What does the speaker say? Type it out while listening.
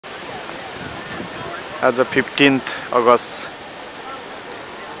आज 15 अगस्त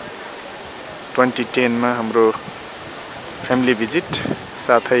 2010 मा हाम्रो फ्यामिली भिजिट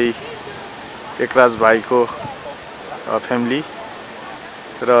साथै एकराज भाइको फ्यामिली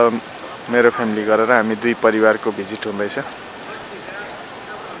र मेरो फ्यामिली गरेर हामी दुई परिवारको भिजिट हुँदैछ।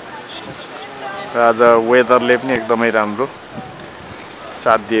 र आज वेदरले पनि एकदमै राम्रो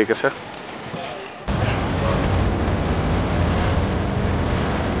साथ दिएको छ।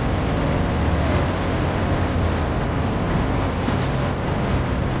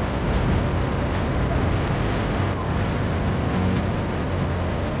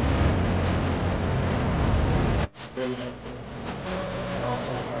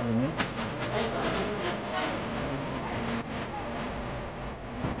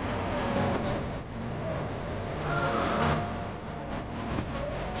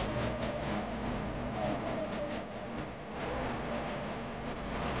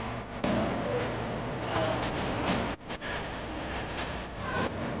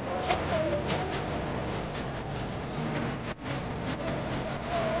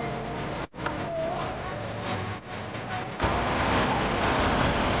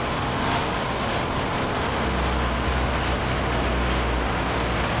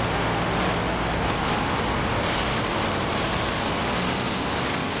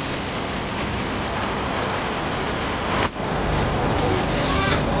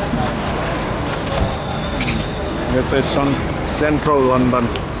 यो चाहिँ सेन्ट्रल लन्डन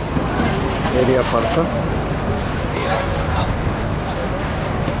एरिया पर्छ।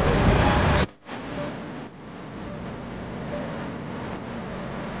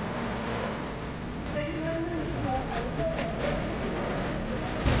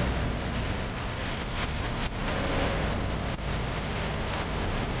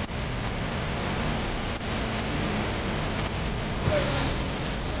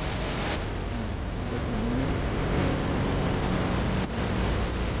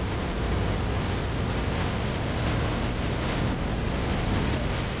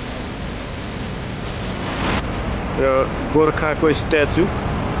 यो गोर्खाको स्ट्याचु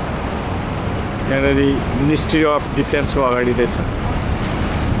यहाँनिर मिनिस्ट्री अफ डिफेन्सको अगाडि रहेछ।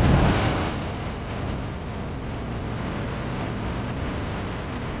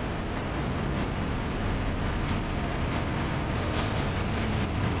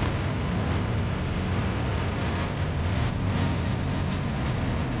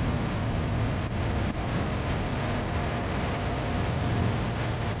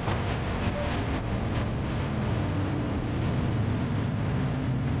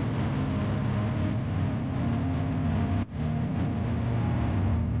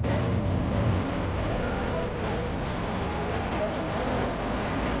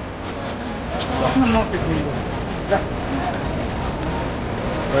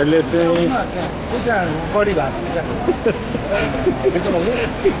 अहिले चाहिँ बढी भएको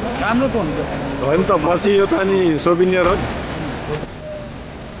राम्रो त हुन्छ होइन त पछि यो त अनि सोभिनियर हो।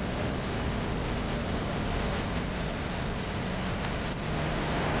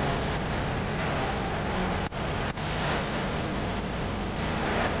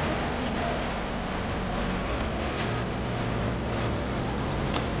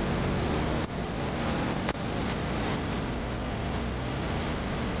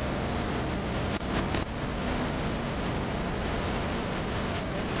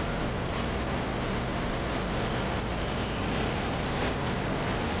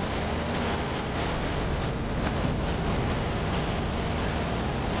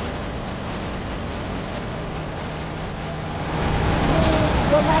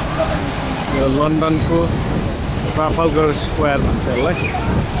 लन्डनको ट्राफल्गर स्क्वायर भन्छ यसलाई।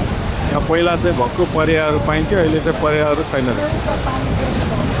 यहाँ पहिला चाहिँ भक्कु परियाहरू पाइन्थ्यो, अहिले चाहिँ परियाहरू छैन रहेछ।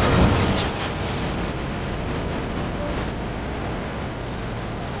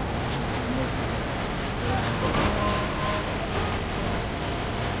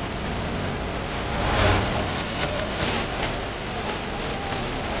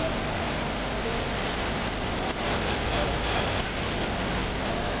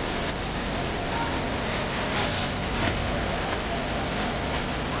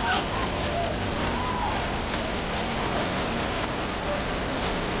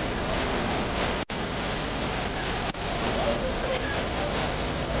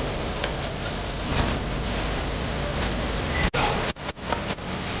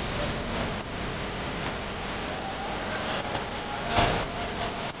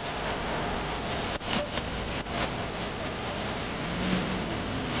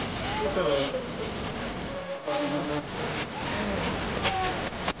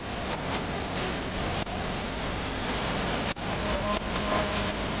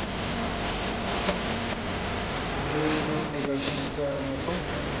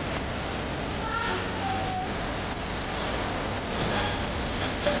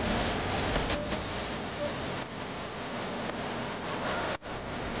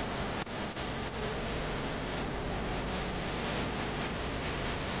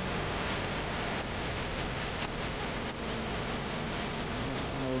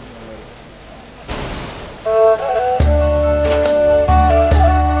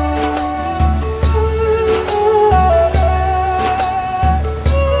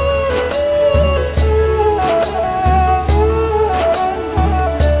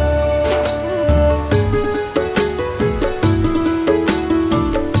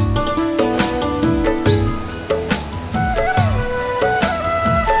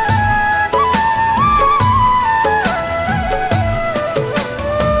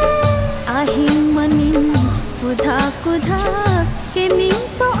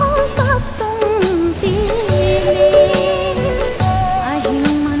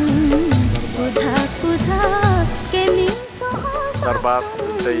 दरबार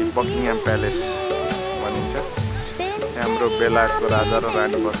चाहिँ बकिङहम प्यालेस भनिन्छ। हाम्रो बेलायतको राजा र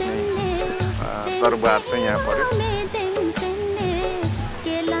रानी बस्ने दरबार चाहिँ यहाँ पर्यो।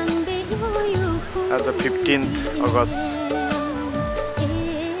 आज 15 अगस्त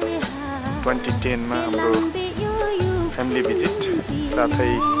 2010 मा हाम्रो फ्यामिली भिजिट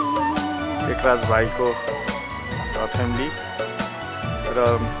साथै एकराज भाइको फ्यामिली र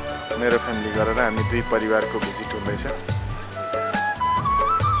मेरो फ्यामिली गरेर हामी दुई परिवारको भिजिट हुँदैछ।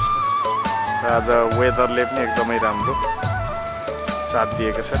 आज वेदरले पनि एकदमै राम्रो साथ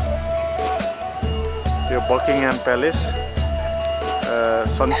दिएको छ। यो बकिङहम प्यालेस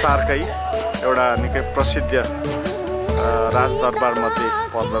संसारकै एउटा निकै प्रसिद्ध राजदरबार मध्ये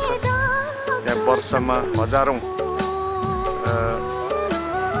पर्दछ। यहाँ वर्षमा हजारौं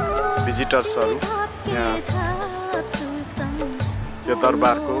भिजिटर्सहरू यहाँ यो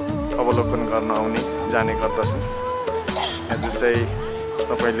दरबारको अवलोकन गर्न आउने जाने गर्दछन्। यहाँ जुन चाहिँ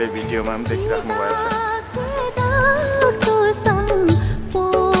तपाईले भिडियोमा पनि देखिराख्नु भएको छ।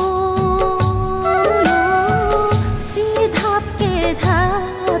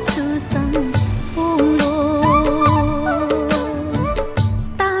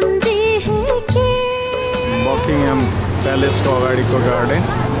 बकिङहम प्यालेसको अगाडिको गार्डन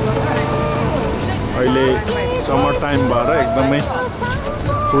अहिले समर टाइम भएर एकदमै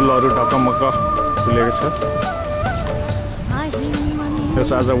फुलहरू ढकमक फुलेको छ।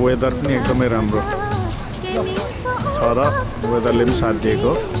 यस आज वेदर पनि एकदमै राम्रो छ र वेदरले पनि साथ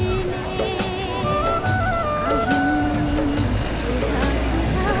दिएको।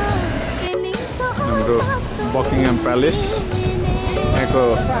 हाम्रो बकिङहम प्यालेस यहाँको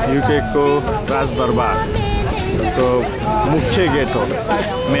युके को राजदरबारको मुख्य गेट हो,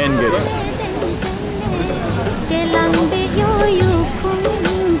 मेन गेट।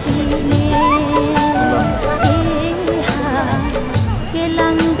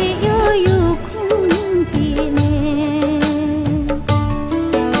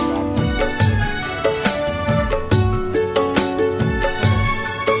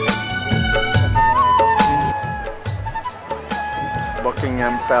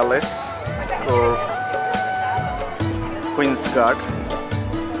 बकिङहम प्यालेस को क्वीन्स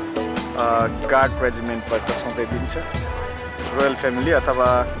गार्ड रेजिमेन्टबाट सधैँ दिन्छ। रोयल फ्यामिली अथवा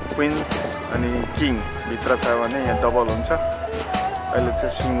क्वीन्स अनि किङ भित्र छ भने यहाँ डबल हुन्छ। अहिले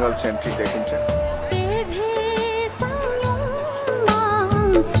चाहिँ सिंगल सेन्ट्री देखिन्छ।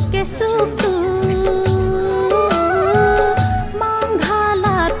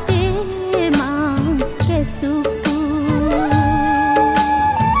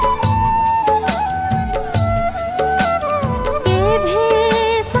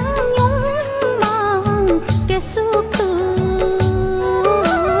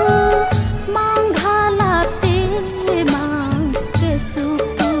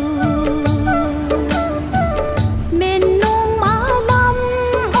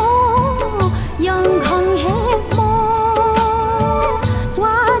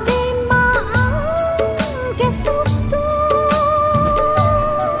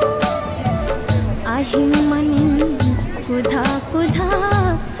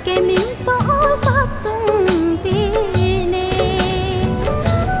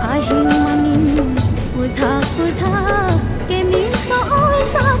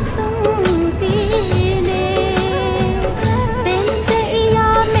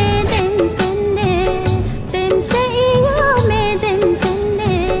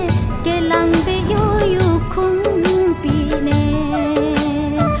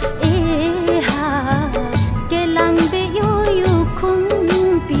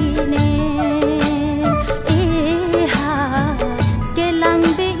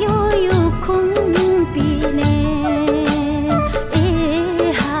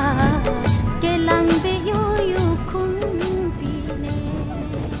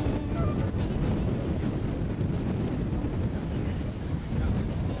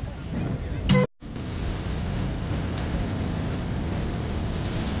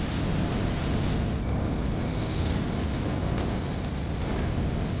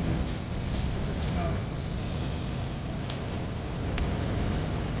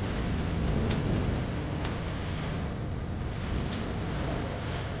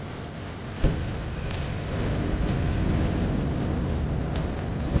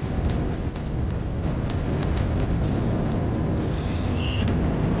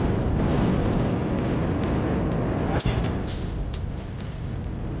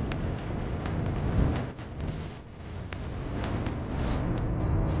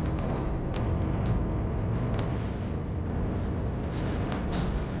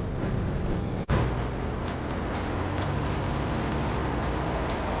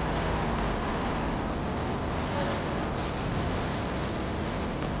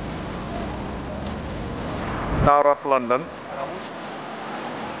 टावर अफ लन्डन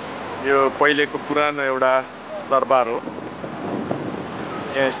यो पहिलेको पुरानो एउटा दरबार हो।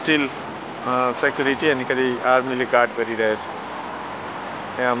 यहाँ स्टिल सेक्युरिटी अनि कति आर्मीले गार्ड गरिरहेछ।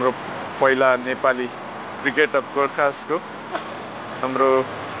 यहाँ हाम्रो पहिला नेपाली ब्रिगेड अफ गोर्खासको हाम्रो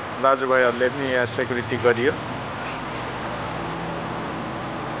दाजुभाइहरूले पनि यहाँ सेक्युरिटी गरियो।